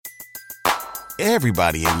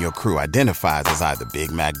Everybody in your crew identifies as either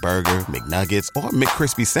Big Mac Burger, McNuggets, or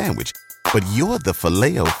McCrispy Sandwich. But you're the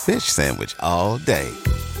Filet-O-Fish Sandwich all day.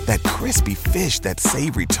 That crispy fish, that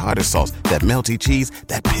savory tartar sauce, that melty cheese,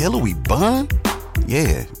 that pillowy bun.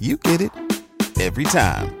 Yeah, you get it. Every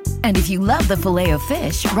time. And if you love the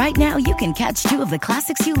Filet-O-Fish, right now you can catch two of the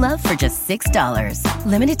classics you love for just $6.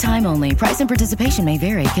 Limited time only. Price and participation may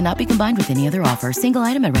vary. Cannot be combined with any other offer. Single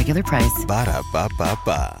item at regular price.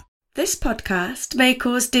 Ba-da-ba-ba-ba. This podcast may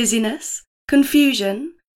cause dizziness,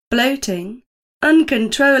 confusion, bloating,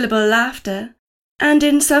 uncontrollable laughter, and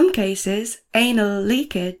in some cases, anal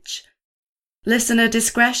leakage. Listener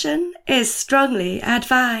discretion is strongly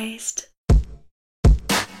advised.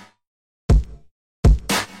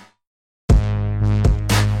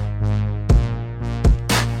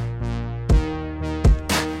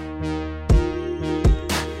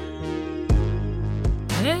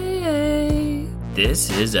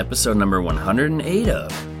 This is episode number 108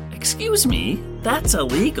 of Excuse Me, That's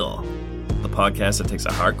Illegal, the podcast that takes a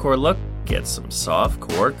hardcore look at some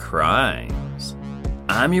softcore crimes.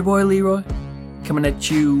 I'm your boy Leroy, coming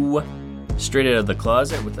at you straight out of the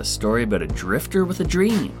closet with a story about a drifter with a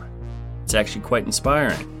dream. It's actually quite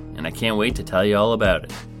inspiring, and I can't wait to tell you all about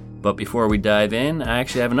it. But before we dive in, I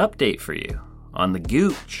actually have an update for you on the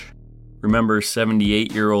Gooch. Remember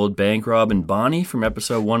 78-year-old bank robbing Bonnie from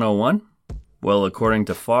episode 101? Well, according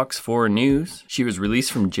to Fox 4 News, she was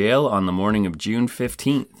released from jail on the morning of June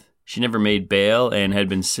 15th. She never made bail and had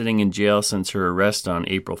been sitting in jail since her arrest on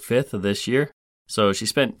April 5th of this year, so she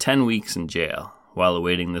spent 10 weeks in jail while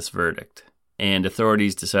awaiting this verdict. And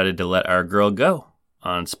authorities decided to let our girl go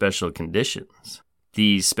on special conditions.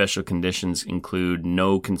 These special conditions include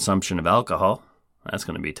no consumption of alcohol, that's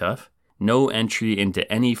going to be tough, no entry into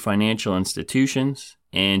any financial institutions,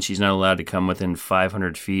 and she's not allowed to come within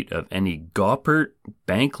 500 feet of any Goppert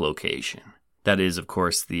bank location. That is, of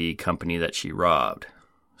course, the company that she robbed.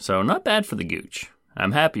 So not bad for the Gooch.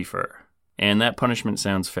 I'm happy for her. And that punishment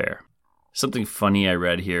sounds fair. Something funny I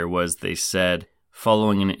read here was they said,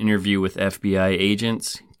 following an interview with FBI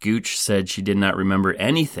agents, Gooch said she did not remember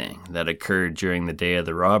anything that occurred during the day of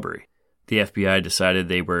the robbery. The FBI decided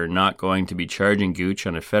they were not going to be charging Gooch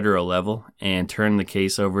on a federal level and turned the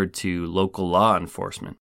case over to local law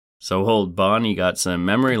enforcement. So old Bonnie got some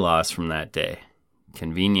memory loss from that day.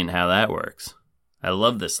 Convenient how that works. I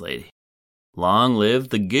love this lady. Long live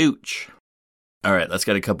the Gooch. Alright, let's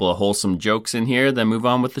get a couple of wholesome jokes in here, then move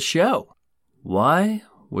on with the show. Why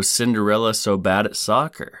was Cinderella so bad at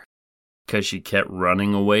soccer? Because she kept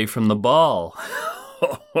running away from the ball.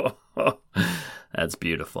 That's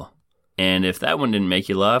beautiful. And if that one didn't make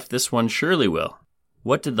you laugh, this one surely will.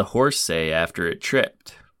 What did the horse say after it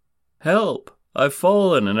tripped? Help! I've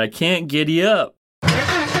fallen and I can't giddy up.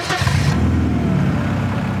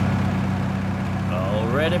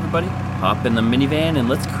 Alright everybody, hop in the minivan and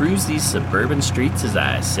let's cruise these suburban streets as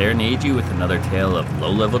I serenade you with another tale of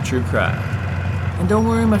low-level true crime. And don't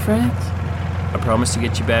worry my friends, I promise to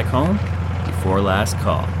get you back home before last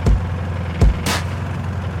call.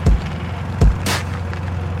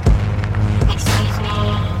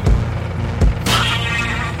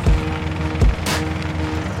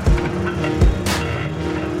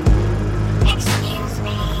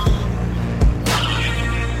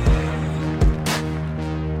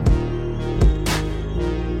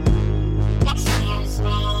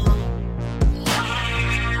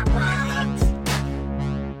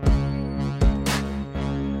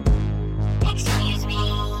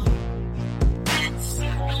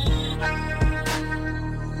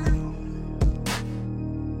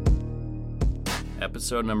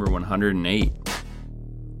 Episode number 108.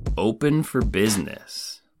 Open for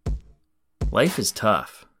business. Life is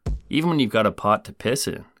tough, even when you've got a pot to piss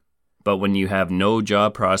in. But when you have no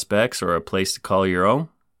job prospects or a place to call your own,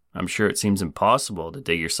 I'm sure it seems impossible to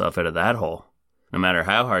dig yourself out of that hole, no matter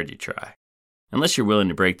how hard you try. Unless you're willing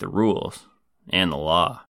to break the rules and the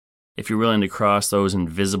law. If you're willing to cross those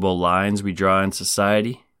invisible lines we draw in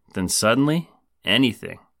society, then suddenly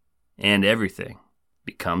anything and everything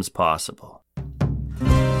becomes possible.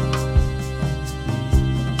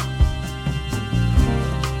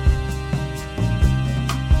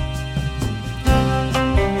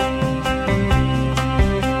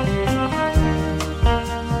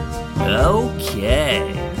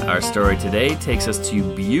 Okay, our story today takes us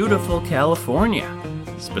to beautiful California,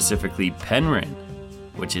 specifically Penryn,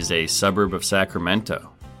 which is a suburb of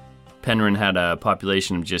Sacramento. Penryn had a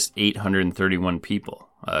population of just 831 people,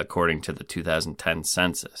 according to the 2010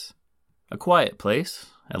 census. A quiet place,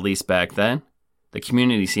 at least back then. The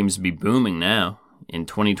community seems to be booming now, in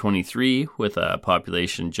 2023 with a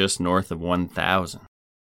population just north of 1,000.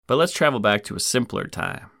 But let's travel back to a simpler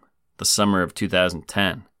time, the summer of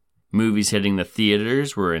 2010. Movies hitting the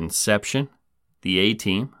theaters were Inception, The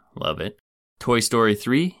A-Team, love it, Toy Story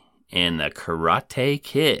 3, and The Karate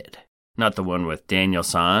Kid. Not the one with Daniel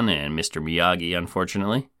San and Mr. Miyagi,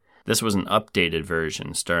 unfortunately. This was an updated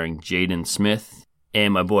version starring Jaden Smith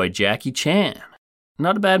and my boy Jackie Chan.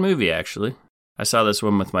 Not a bad movie, actually. I saw this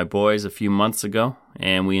one with my boys a few months ago,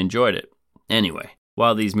 and we enjoyed it. Anyway,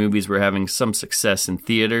 while these movies were having some success in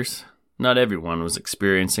theaters, not everyone was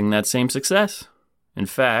experiencing that same success. In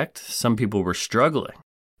fact, some people were struggling.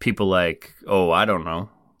 People like, I don't know.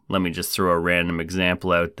 Let me just throw a random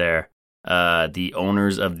example out there. The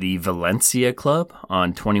owners of the Valencia Club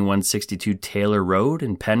on 2162 Taylor Road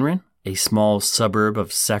in Penryn, a small suburb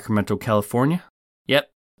of Sacramento, California. Yep,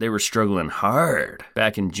 they were struggling hard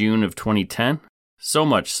back in June of 2010. So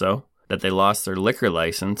much so that they lost their liquor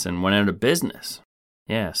license and went out of business.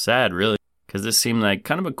 Yeah, sad really, because this seemed like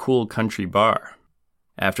kind of a cool country bar.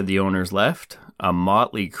 After the owners left, a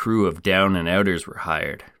motley crew of down-and-outers were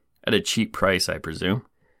hired, at a cheap price I presume,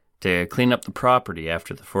 to clean up the property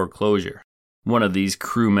after the foreclosure. One of these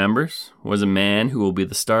crew members was a man who will be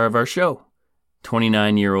the star of our show,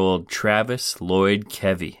 29-year-old Travis Lloyd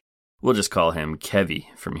Kevy. We'll just call him Kevy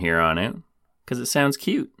from here on out, because it sounds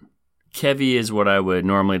cute. Kevy is what I would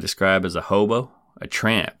normally describe as a hobo, a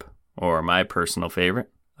tramp, or my personal favorite,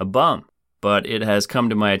 a bum. But it has come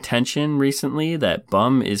to my attention recently that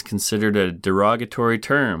bum is considered a derogatory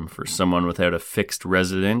term for someone without a fixed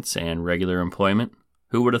residence and regular employment.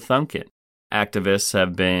 Who would have thunk it? Activists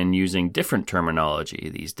have been using different terminology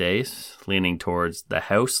these days, leaning towards the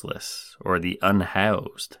houseless or the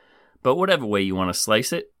unhoused. But whatever way you want to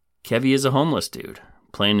slice it, Kevy is a homeless dude,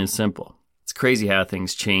 plain and simple. It's crazy how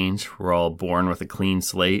things change. We're all born with a clean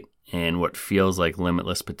slate and what feels like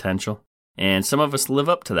limitless potential. And some of us live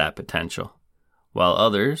up to that potential, while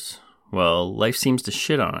others, life seems to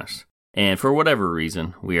shit on us. And for whatever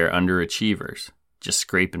reason, we are underachievers, just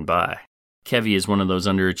scraping by. Kevy is one of those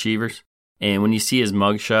underachievers, and when you see his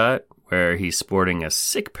mugshot, where he's sporting a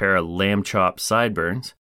sick pair of lamb chop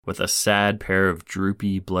sideburns with a sad pair of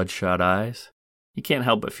droopy, bloodshot eyes, you can't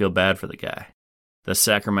help but feel bad for the guy. The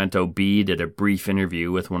Sacramento Bee did a brief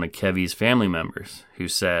interview with one of Kevy's family members, who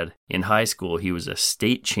said in high school he was a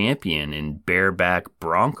state champion in bareback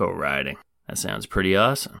bronco riding. That sounds pretty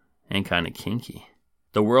awesome, and kind of kinky.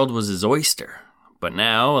 The world was his oyster, but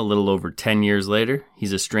now, a little over 10 years later,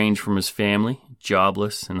 he's estranged from his family,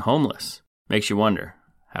 jobless and homeless. Makes you wonder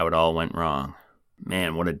how it all went wrong.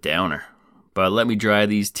 Man, what a downer. But let me dry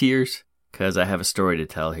these tears, because I have a story to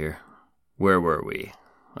tell here. Where were we?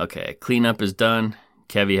 Okay, cleanup is done.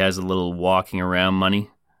 Kevy has a little walking around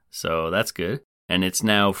money, so that's good. And it's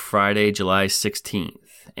now Friday, July 16th,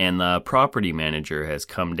 and the property manager has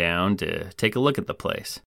come down to take a look at the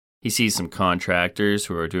place. He sees some contractors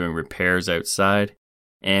who are doing repairs outside,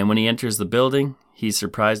 and when he enters the building, he's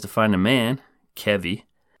surprised to find a man, Kevy,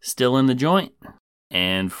 still in the joint.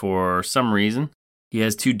 And for some reason, he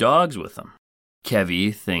has 2 dogs with him.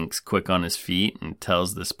 Kevy thinks quick on his feet and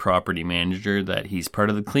tells this property manager that he's part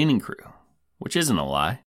of the cleaning crew, which isn't a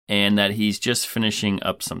lie, and that he's just finishing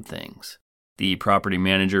up some things. The property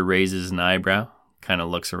manager raises an eyebrow, kind of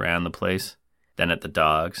looks around the place, then at the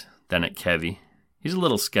dogs, then at Kevy. He's a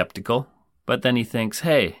little skeptical, but then he thinks,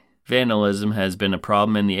 hey, vandalism has been a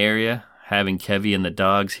problem in the area. Having Kevy and the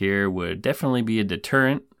dogs here would definitely be a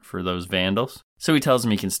deterrent for those vandals. So he tells him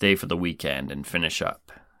he can stay for the weekend and finish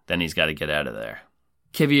up. Then he's got to get out of there.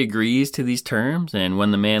 Kevy agrees to these terms, and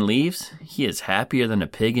when the man leaves, he is happier than a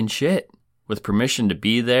pig in shit. With permission to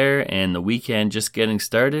be there and the weekend just getting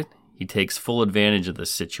started, he takes full advantage of the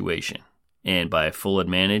situation. And by full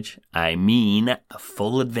advantage, I mean a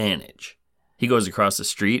full advantage. He goes across the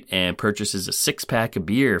street and purchases a 6-pack of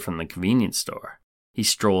beer from the convenience store. He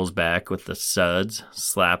strolls back with the suds,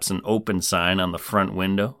 slaps an open sign on the front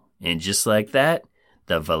window, and just like that,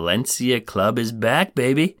 the Valencia Club is back,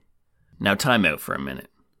 baby. Now time out for a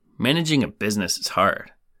minute. Managing a business is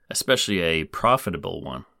hard, especially a profitable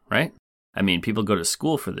one, right? I mean, people go to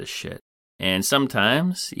school for this shit. And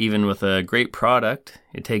sometimes, even with a great product,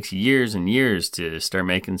 it takes years and years to start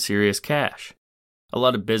making serious cash. A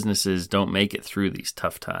lot of businesses don't make it through these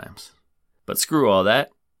tough times. But screw all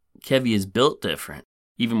that. Kevy is built different.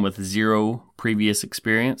 Even with 0 previous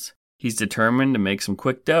experience, he's determined to make some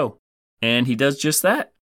quick dough. And he does just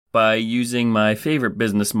that by using my favorite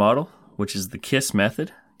business model, which is the KISS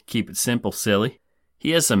method. Keep it simple, silly.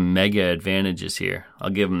 He has some mega advantages here.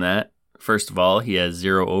 I'll give him that. First of all, he has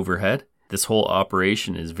 0 overhead. This whole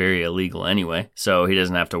operation is very illegal anyway, so he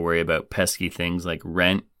doesn't have to worry about pesky things like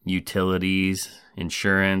rent, utilities,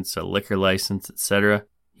 insurance, a liquor license, etc.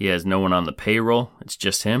 He has no one on the payroll, it's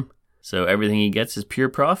just him, so everything he gets is pure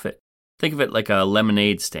profit. Think of it like a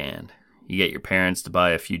lemonade stand. You get your parents to buy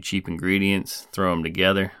a few cheap ingredients, throw them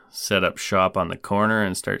together, set up shop on the corner,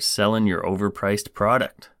 and start selling your overpriced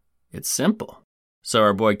product. It's simple. So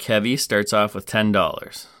our boy Kevy starts off with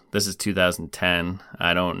 $10. This is 2010.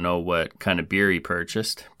 I don't know what kind of beer he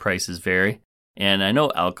purchased. Prices vary. And I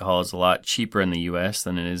know alcohol is a lot cheaper in the US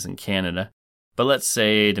than it is in Canada. But let's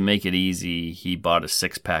say, to make it easy, he bought a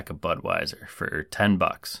 6-pack of Budweiser for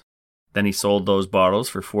 $10. Then he sold those bottles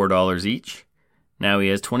for $4 each. Now he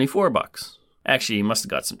has $24. Actually, he must have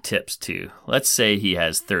got some tips too. Let's say he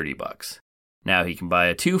has $30. Now he can buy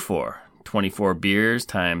a 2-4. 24 beers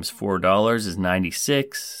times $4 is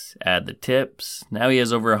 $96. Add the tips. Now he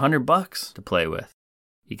has over $100 to play with.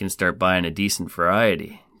 He can start buying a decent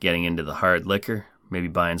variety, getting into the hard liquor, maybe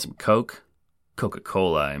buying some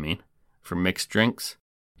Coca-Cola, I mean, for mixed drinks.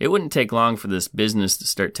 It wouldn't take long for this business to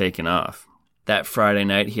start taking off. That Friday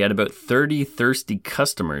night, he had about 30 thirsty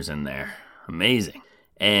customers in there. Amazing.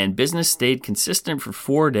 And business stayed consistent for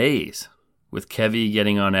 4 days, with Kevy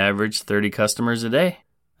getting on average 30 customers a day.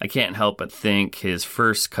 I can't help but think his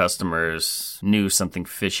first customers knew something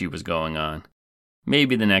fishy was going on.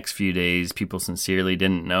 Maybe the next few days people sincerely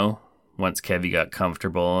didn't know, once Kevy got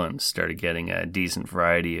comfortable and started getting a decent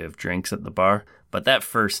variety of drinks at the bar. But that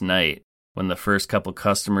first night, when the first couple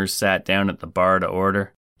customers sat down at the bar to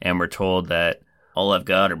order, and were told that all I've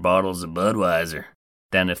got are bottles of Budweiser.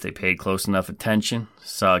 Then if they paid close enough attention,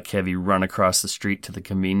 saw Kevy run across the street to the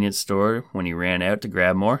convenience store when he ran out to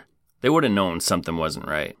grab more, they would have known something wasn't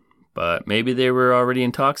right. But maybe they were already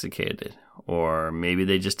intoxicated, or maybe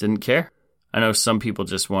they just didn't care. I know some people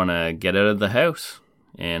just want to get out of the house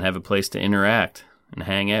and have a place to interact and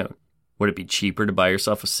hang out. Would it be cheaper to buy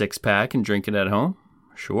yourself a 6-pack and drink it at home?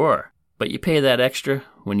 Sure. But you pay that extra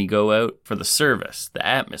when you go out for the service, the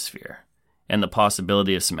atmosphere, and the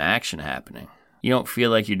possibility of some action happening. You don't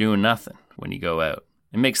feel like you're doing nothing when you go out.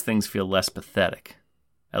 It makes things feel less pathetic.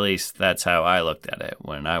 At least that's how I looked at it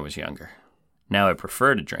when I was younger. Now I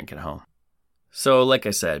prefer to drink at home. So like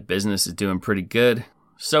I said, business is doing pretty good.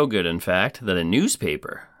 So good, in fact, that a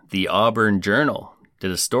newspaper, the Auburn Journal,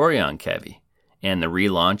 did a story on Kevy and the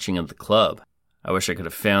relaunching of the club. I wish I could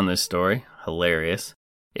have found this story. Hilarious.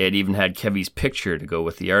 It even had Kevy's picture to go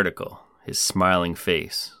with the article, his smiling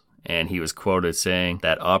face. And he was quoted saying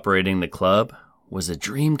that operating the club was a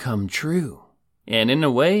dream come true. And in a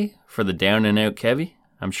way, for the down-and-out Kevy,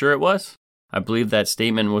 I'm sure it was. I believe that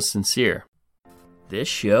statement was sincere. This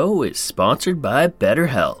show is sponsored by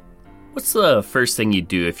BetterHelp. What's the first thing you'd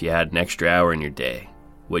do if you had an extra hour in your day?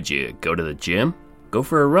 Would you go to the gym? Go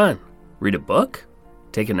for a run? Read a book?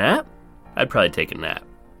 Take a nap? I'd probably take a nap.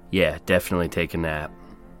 Yeah, definitely take a nap.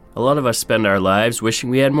 A lot of us spend our lives wishing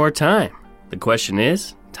we had more time. The question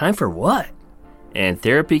is, time for what? And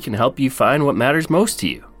therapy can help you find what matters most to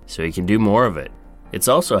you, so you can do more of it. It's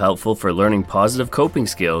also helpful for learning positive coping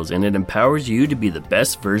skills, and it empowers you to be the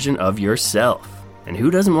best version of yourself. And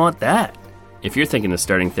who doesn't want that? If you're thinking of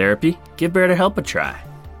starting therapy, give BetterHelp a try.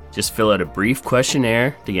 Just fill out a brief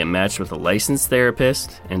questionnaire to get matched with a licensed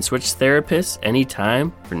therapist and switch therapists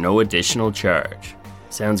anytime for no additional charge.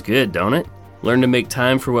 Sounds good, don't it? Learn to make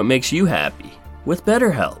time for what makes you happy with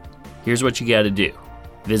BetterHelp. Here's what you gotta do.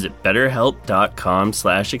 Visit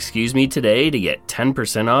betterhelp.com/excuse-me today to get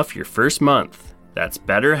 10% off your first month. That's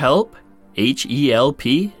BetterHelp,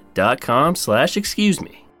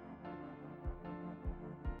 HELP.com/excuse-me.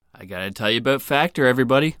 I gotta tell you about Factor,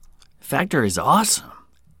 everybody. Factor is awesome.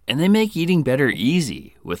 And they make eating better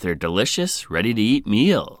easy with their delicious, ready-to-eat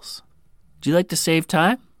meals. Do you like to save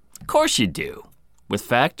time? Of course you do. With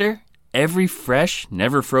Factor, every fresh,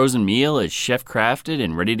 never-frozen meal is chef-crafted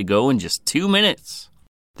and ready to go in just 2 minutes.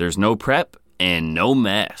 There's no prep and no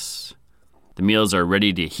mess. The meals are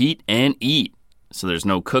ready to heat and eat, so there's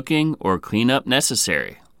no cooking or cleanup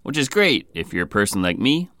necessary, which is great if you're a person like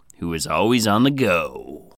me who is always on the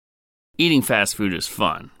go. Eating fast food is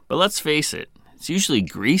fun, but let's face it, it's usually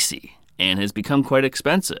greasy and has become quite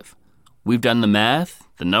expensive. We've done the math,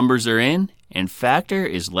 the numbers are in, and Factor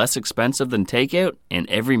is less expensive than takeout, and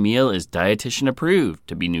every meal is dietitian approved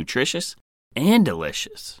to be nutritious and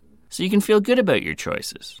delicious, so you can feel good about your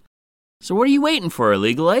choices. So what are you waiting for,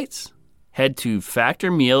 illegalites? Head to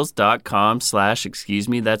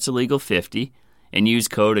factormeals.com/excuse-me that's illegal 50 and use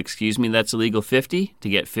code excuse-me that's illegal 50 to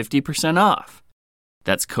get 50% off.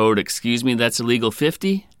 That's code excuse-me that's illegal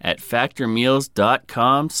 50 at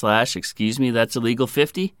factormeals.com/excuse-me that's illegal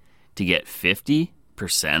 50 to get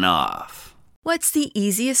 50% off. What's the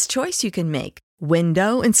easiest choice you can make?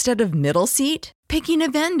 Window instead of middle seat? Picking a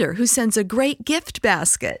vendor who sends a great gift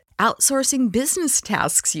basket? outsourcing business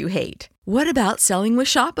tasks you hate? What about selling with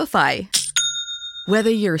Shopify?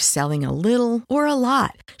 Whether you're selling a little or a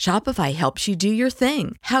lot, Shopify helps you do your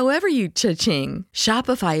thing, however you cha-ching.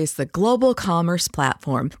 Shopify is the global commerce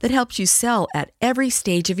platform that helps you sell at every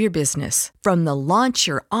stage of your business. From the launch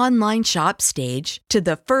your online shop stage to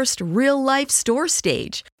the first real-life store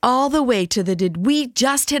stage, all the way to the did we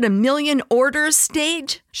just hit 1 million orders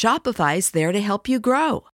stage. Shopify's there to help you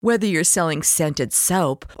grow. Whether you're selling scented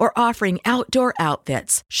soap or offering outdoor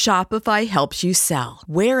outfits, Shopify helps you sell.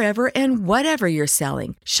 Wherever and whatever you're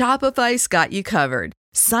selling, Shopify's got you covered.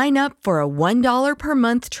 Sign up for a $1 per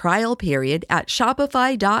month trial period at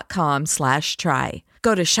shopify.com/try.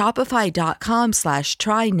 Go to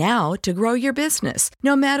shopify.com/try now to grow your business,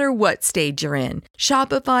 no matter what stage you're in.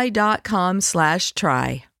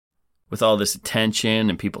 Shopify.com/try. With all this attention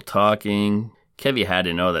and people talking, Kevy had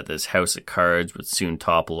to know that this house of cards would soon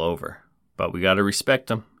topple over. But we gotta respect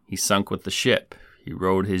him. He sunk with the ship. He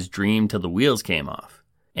rode his dream till the wheels came off.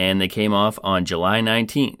 And they came off on July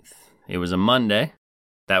 19th. It was a Monday.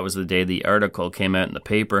 That was the day the article came out in the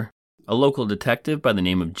paper. A local detective by the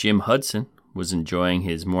name of Jim Hudson was enjoying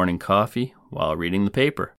his morning coffee while reading the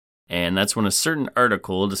paper. And that's when a certain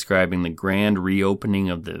article describing the grand reopening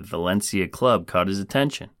of the Valencia Club caught his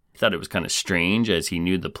attention. He thought it was kind of strange, as he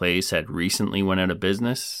knew the place had recently went out of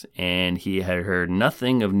business and he had heard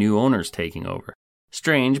nothing of new owners taking over.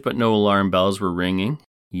 Strange, but no alarm bells were ringing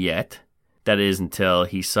yet. That is until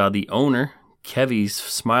he saw the owner, Kevy's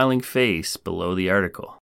smiling face below the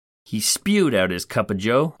article. He spewed out his cup of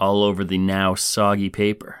joe all over the now soggy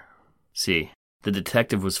paper. See, the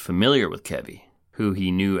detective was familiar with Kevy, who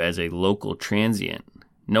he knew as a local transient,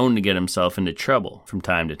 known to get himself into trouble from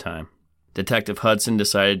time to time. Detective Hudson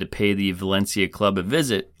decided to pay the Valencia Club a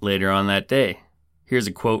visit later on that day. Here's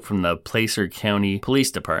a quote from the Placer County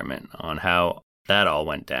Police Department on how that all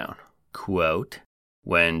went down. Quote,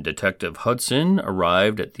 "When Detective Hudson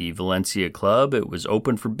arrived at the Valencia Club, it was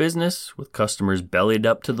open for business, with customers bellied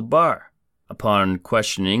up to the bar. Upon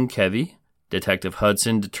questioning Kevy, Detective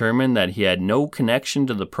Hudson determined that he had no connection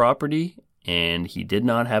to the property and he did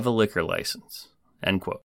not have a liquor license." End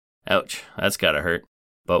quote. Ouch, that's gotta hurt.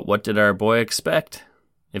 But what did our boy expect?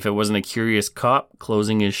 If it wasn't a curious cop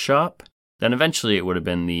closing his shop, then eventually it would have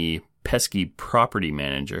been the pesky property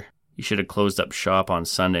manager. He should have closed up shop on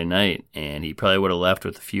Sunday night, and he probably would have left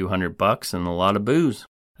with a few $100 and a lot of booze.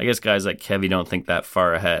 I guess guys like Kevy don't think that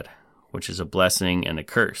far ahead, which is a blessing and a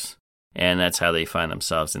curse. And that's how they find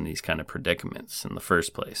themselves in these kind of predicaments in the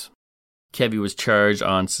first place. Kevy was charged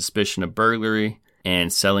on suspicion of burglary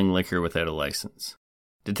and selling liquor without a license.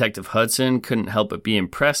 Detective Hudson couldn't help but be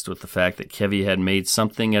impressed with the fact that Kevy had made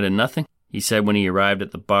something out of nothing. He said when he arrived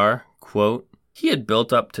at the bar, quote, "He had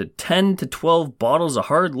built up to 10 to 12 bottles of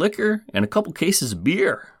hard liquor and a couple cases of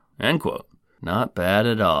beer." End quote. Not bad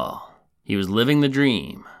at all. He was living the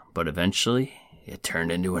dream, but eventually it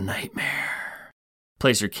turned into a nightmare.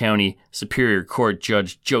 Placer County Superior Court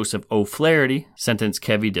Judge Joseph O'Flaherty sentenced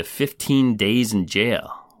Kevy to 15 days in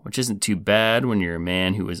jail, which isn't too bad when you're a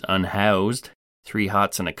man who was unhoused, 3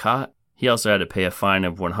 hots and a cot. He also had to pay a fine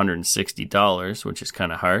of $160, which is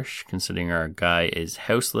kind of harsh considering our guy is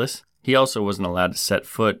houseless. He also wasn't allowed to set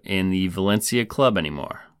foot in the Valencia Club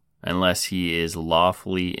anymore, unless he is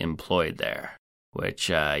lawfully employed there. Which,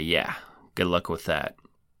 good luck with that.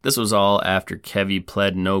 This was all after Kevy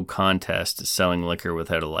pled no contest to selling liquor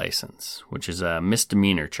without a license, which is a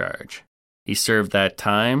misdemeanor charge. He served that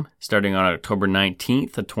time starting on October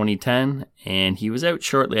 19th of 2010, and he was out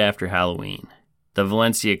shortly after Halloween. The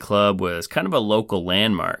Valencia Club was kind of a local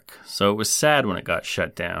landmark, so it was sad when it got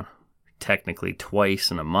shut down, technically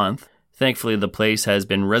twice in a month. Thankfully, the place has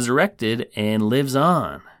been resurrected and lives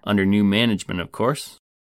on, under new management, of course.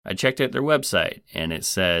 I checked out their website, and it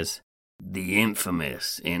says, "The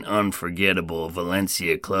infamous and unforgettable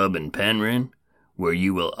Valencia Club in Penryn, where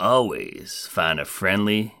you will always find a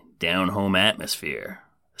friendly, down-home atmosphere,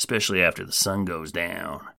 especially after the sun goes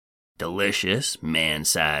down. Delicious,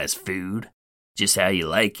 man-sized food, just how you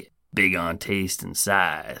like it, big on taste and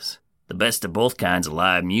size. The best of both kinds of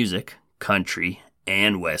live music, country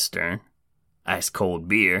and western. Ice-cold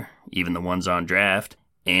beer, even the ones on draft,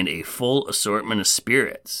 and a full assortment of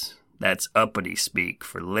spirits. That's uppity speak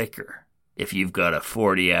for liquor. If you've got a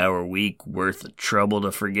 40-hour week worth of trouble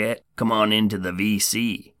to forget, come on into the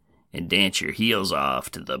VC and dance your heels off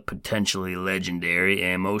to the potentially legendary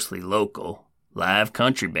and mostly local live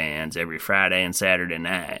country bands every Friday and Saturday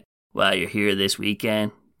night. While you're here this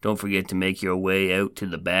weekend, don't forget to make your way out to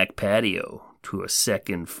the back patio to a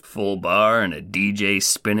second full bar and a DJ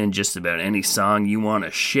spinning just about any song you want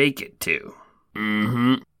to shake it to.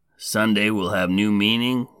 Sunday will have new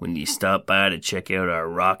meaning when you stop by to check out our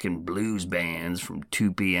rock and blues bands from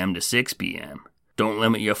 2 p.m. to 6 p.m. Don't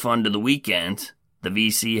limit your fun to the weekends. The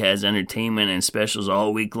VC has entertainment and specials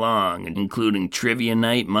all week long, including trivia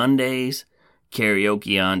night Mondays,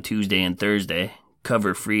 karaoke on Tuesday and Thursday,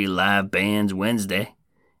 cover-free live bands Wednesday,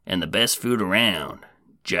 and the best food around.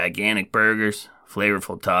 Gigantic burgers,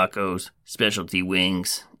 flavorful tacos, specialty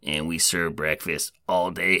wings, and we serve breakfast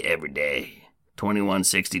all day, every day.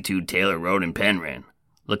 2162 Taylor Road in Penryn.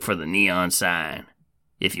 Look for the neon sign.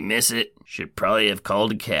 If you miss it, should probably have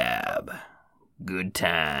called a cab. Good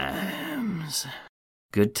times.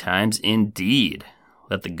 Good times indeed.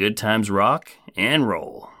 Let the good times rock and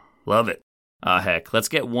roll. Love it. Heck, let's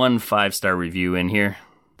get one 5-star review in here.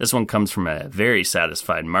 This one comes from a very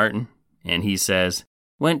satisfied Martin, and he says,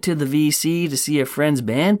 "Went to the VC to see a friend's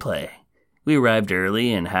band play. We arrived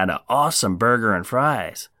early and had an awesome burger and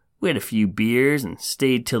fries. We had a few beers and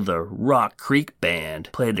stayed till the Rock Creek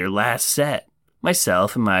Band played their last set.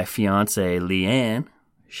 Myself and my fiancée Leanne,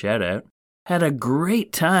 shout out, had a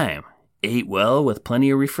great time. Ate well with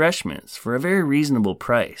plenty of refreshments for a very reasonable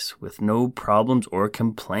price with no problems or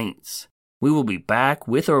complaints. We will be back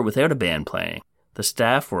with or without a band playing. The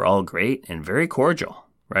staff were all great and very cordial."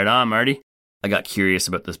 Right on, Marty. I got curious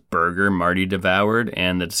about this burger Marty devoured,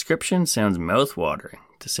 and the description sounds mouth-watering,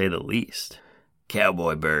 to say the least.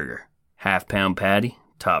 Cowboy burger, half-pound patty,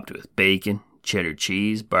 topped with bacon, cheddar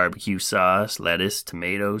cheese, barbecue sauce, lettuce,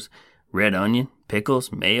 tomatoes, red onion,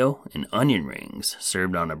 pickles, mayo, and onion rings,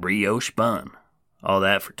 served on a brioche bun. All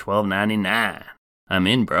that for $12.99. I'm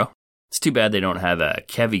in, bro. It's too bad they don't have a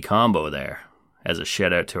Kevy combo there, as a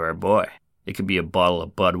shout-out to our boy. It could be a bottle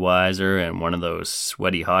of Budweiser and one of those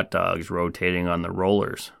sweaty hot dogs rotating on the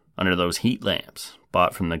rollers under those heat lamps,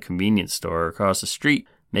 bought from the convenience store across the street.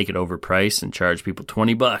 Make it overpriced and charge people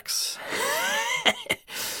 $20.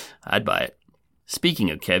 I'd buy it. Speaking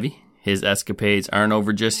of Kevy, his escapades aren't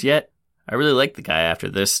over just yet. I really like the guy after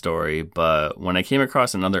this story, but when I came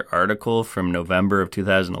across another article from November of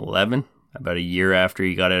 2011, about a year after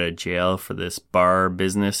he got out of jail for this bar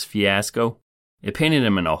business fiasco, it painted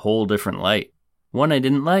him in a whole different light. One I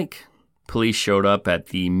didn't like. Police showed up at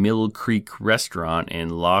the Mill Creek restaurant in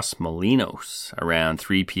Los Molinos around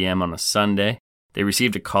 3 p.m. on a Sunday. They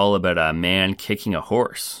received a call about a man kicking a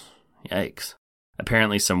horse. Yikes.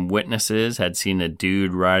 Apparently some witnesses had seen a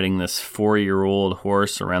dude riding this 4-year-old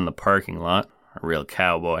horse around the parking lot, a real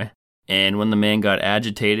cowboy. And when the man got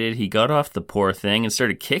agitated, he got off the poor thing and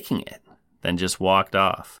started kicking it, then just walked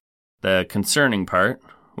off. The concerning part,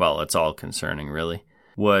 well, it's all concerning really,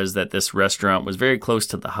 was that this restaurant was very close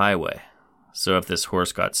to the highway. So if this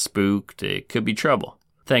horse got spooked, it could be trouble.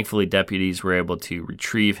 Thankfully, deputies were able to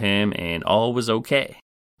retrieve him and all was okay.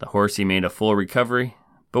 The horsey made a full recovery,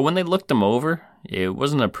 but when they looked him over, it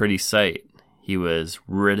wasn't a pretty sight. He was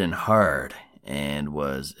ridden hard and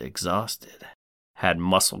was exhausted. Had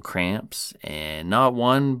muscle cramps and not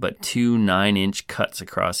one but 2 9-inch cuts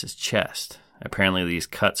across his chest. Apparently these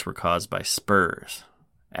cuts were caused by spurs.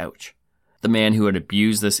 Ouch. The man who had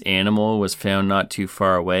abused this animal was found not too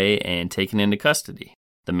far away and taken into custody.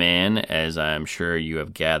 The man, as I'm sure you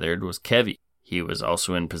have gathered, was Kevy. He was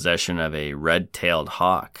also in possession of a red-tailed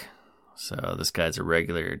hawk. So this guy's a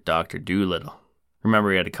regular Dr. Doolittle.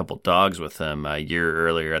 Remember, he had a couple dogs with him a year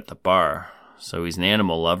earlier at the bar. So he's an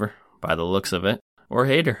animal lover, by the looks of it, or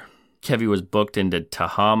hater. Kevy was booked into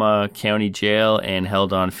Tahoma County Jail and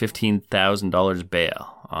held on $15,000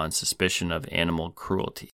 bail on suspicion of animal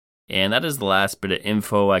cruelty. And that is the last bit of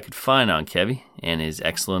info I could find on Kevy and his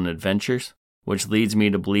excellent adventures, which leads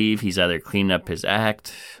me to believe he's either cleaned up his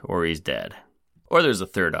act or he's dead. Or there's a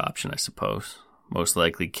third option, I suppose. Most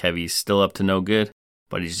likely Kevy's still up to no good,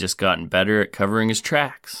 but he's just gotten better at covering his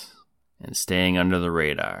tracks and staying under the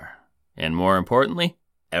radar. And more importantly,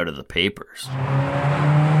 out of the papers.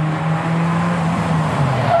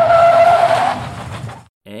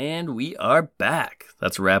 And we are back.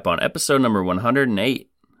 That's a wrap on episode number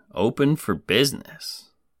 108, Open for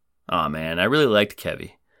Business. Aw man, I really liked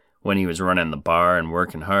Kevy when he was running the bar and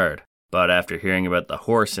working hard. But after hearing about the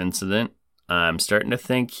horse incident, I'm starting to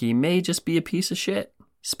think he may just be a piece of shit.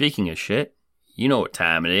 Speaking of shit, you know what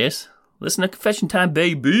time it is. Listen to Confession Time,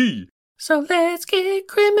 baby. So let's get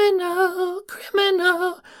criminal,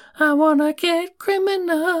 criminal. I wanna get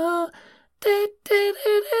criminal.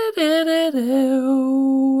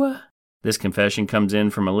 This confession comes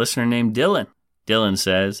in from a listener named Dylan. Dylan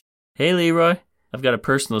says, "Hey Leroy, I've got a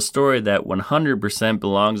personal story that 100%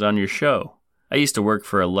 belongs on your show. I used to work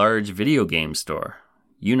for a large video game store.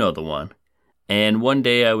 You know the one. And one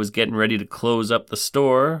day I was getting ready to close up the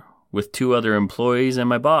store with 2 other employees and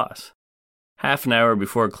my boss. Half an hour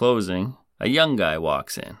before closing, a young guy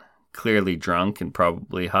walks in, clearly drunk and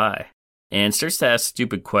probably high, and starts to ask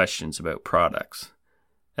stupid questions about products.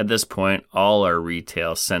 At this point, all our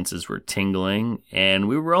retail senses were tingling, and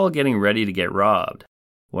we were all getting ready to get robbed.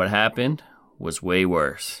 What happened was way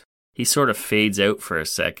worse. He sort of fades out for a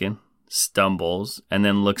second, stumbles, and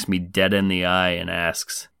then looks me dead in the eye and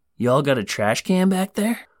asks, "Y'all got a trash can back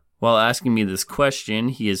there?" While asking me this question,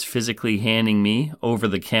 he is physically handing me, over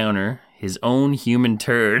the counter, his own human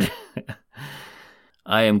turd.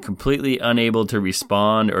 I am completely unable to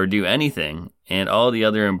respond or do anything, and all the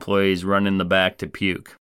other employees run in the back to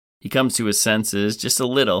puke. He comes to his senses just a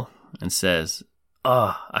little and says,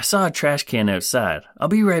 I saw a trash can outside. I'll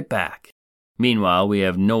be right back." Meanwhile, we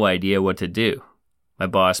have no idea what to do. My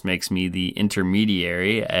boss makes me the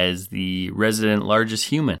intermediary as the resident largest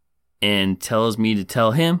human and tells me to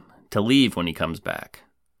tell him to leave when he comes back.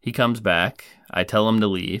 He comes back, I tell him to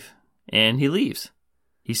leave, and he leaves.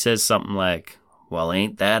 He says something like, "Well,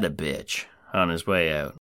 ain't that a bitch," on his way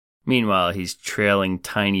out. Meanwhile, he's trailing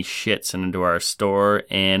tiny shits into our store,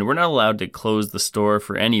 and we're not allowed to close the store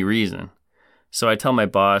for any reason. So I tell my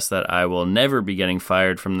boss that I will never be getting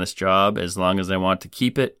fired from this job as long as I want to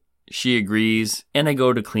keep it. She agrees, and I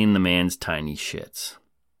go to clean the man's tiny shits.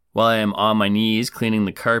 While I am on my knees cleaning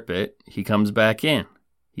the carpet, he comes back in.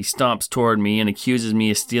 He stomps toward me and accuses me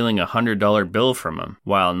of stealing a $100 bill from him,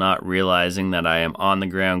 while not realizing that I am on the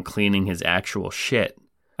ground cleaning his actual shit.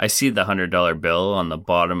 I see the $100 bill on the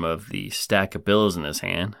bottom of the stack of bills in his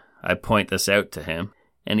hand. I point this out to him,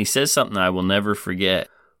 and he says something I will never forget.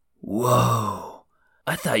 "Whoa,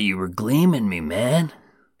 I thought you were gleaming me, man."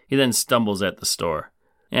 He then stumbles at the store.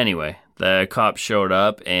 Anyway, the cop showed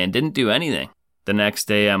up and didn't do anything. The next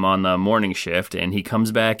day I'm on the morning shift and he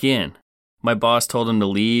comes back in. My boss told him to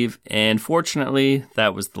leave, and fortunately,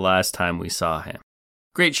 that was the last time we saw him.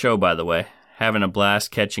 Great show, by the way. Having a blast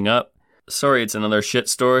catching up. Sorry it's another shit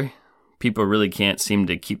story. People really can't seem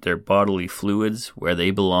to keep their bodily fluids where they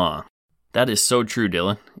belong. That is so true,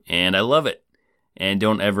 Dylan, and I love it. And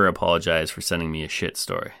don't ever apologize for sending me a shit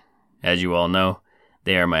story. As you all know,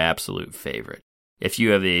 they are my absolute favorite. If you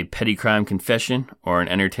have a petty crime confession or an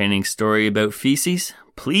entertaining story about feces,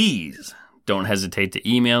 please don't hesitate to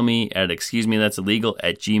email me at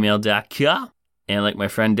excusemethat'sillegal@gmail.com. And like my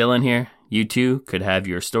friend Dylan here, you too could have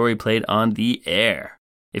your story played on the air.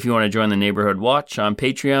 If you want to join the Neighborhood Watch on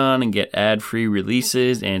Patreon and get ad-free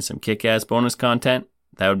releases and some kick-ass bonus content,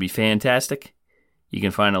 that would be fantastic. You can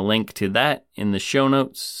find a link to that in the show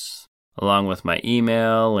notes, along with my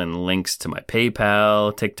email and links to my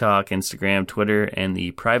PayPal, TikTok, Instagram, Twitter, and the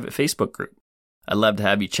private Facebook group. I'd love to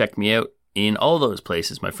have you check me out in all those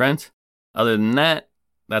places, my friends. Other than that,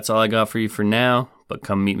 that's all I got for you for now, but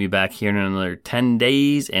come meet me back here in another 10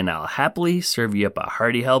 days, and I'll happily serve you up a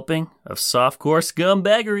hearty helping of softcore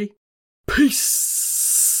scumbaggery.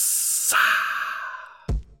 Peace!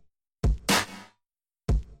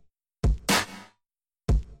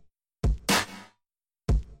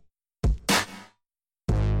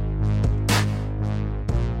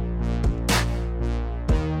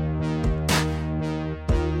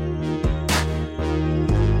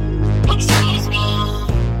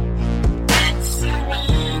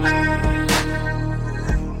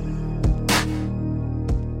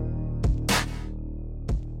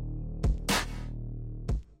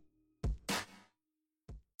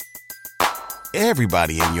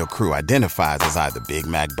 Everybody in your crew identifies as either Big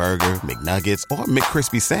Mac Burger, McNuggets, or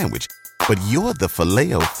McCrispy Sandwich. But you're the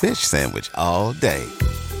Filet-O-Fish Sandwich all day.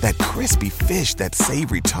 That crispy fish, that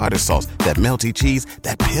savory tartar sauce, that melty cheese,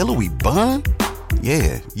 that pillowy bun.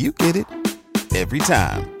 Yeah, you get it. Every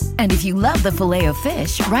time. And if you love the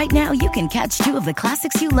Filet-O-Fish, right now you can catch two of the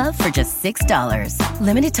classics you love for just $6.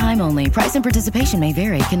 Limited time only. Price and participation may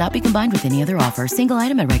vary. Cannot be combined with any other offer. Single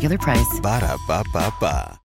item at regular price. Ba-da-ba-ba-ba.